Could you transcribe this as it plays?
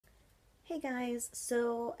Hey guys,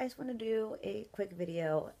 so I just want to do a quick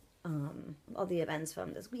video, all the events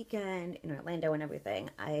from this weekend in Orlando and everything.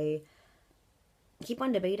 I keep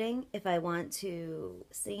on debating if I want to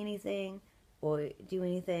say anything or do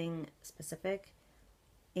anything specific,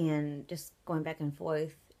 and just going back and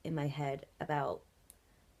forth in my head about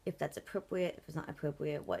if that's appropriate, if it's not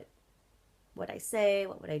appropriate, what would I say,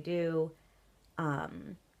 what would I do.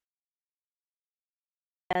 Um,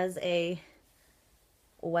 as a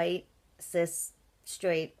white, cis,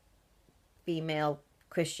 straight female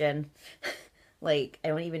Christian, like, I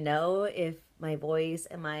don't even know if my voice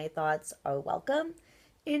and my thoughts are welcome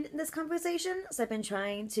in this conversation. So I've been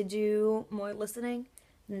trying to do more listening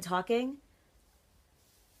than talking.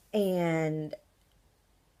 And,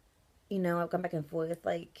 I've gone back and forth,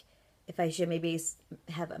 like, if I should maybe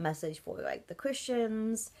have a message for, like, the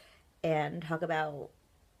Christians and talk about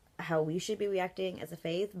how we should be reacting as a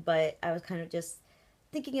faith. But I was kind of just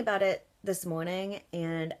thinking about it this morning,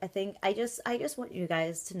 and I think I just want you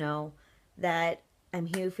guys to know that I'm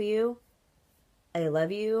here for you. I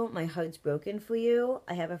love you. My heart's broken for you.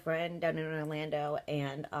 I have a friend down in Orlando,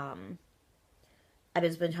 and I've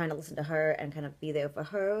just been trying to listen to her and kind of be there for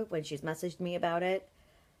her when she's messaged me about it.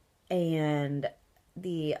 And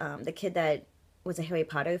the kid that was a Harry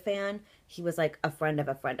Potter fan, he was like a friend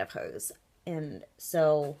of hers. And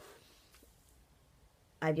so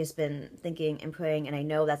I've just been thinking and praying, and I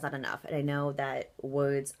know that's not enough, and I know that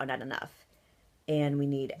words are not enough, and we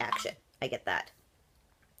need action. I get that.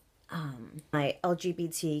 My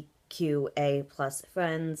LGBTQA plus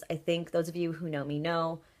friends, I think those of you who know me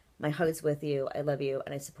know my heart's with you. I love you,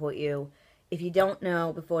 and I support you. If you don't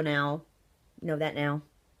know before now, know that now.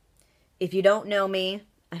 If you don't know me,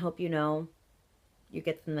 I hope you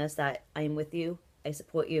get from this that I am with you. I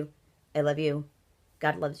support you. I love you.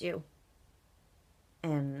 God loves you.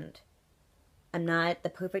 And I'm not the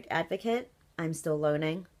perfect advocate. I'm still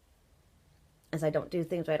learning, as I don't do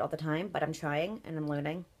things right all the time, but I'm trying and I'm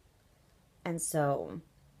learning. And so,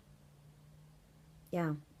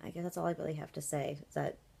 yeah, I guess that's all I really have to say. Is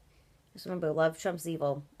that just remember, love trumps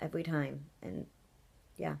evil every time. And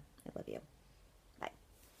yeah, I love you.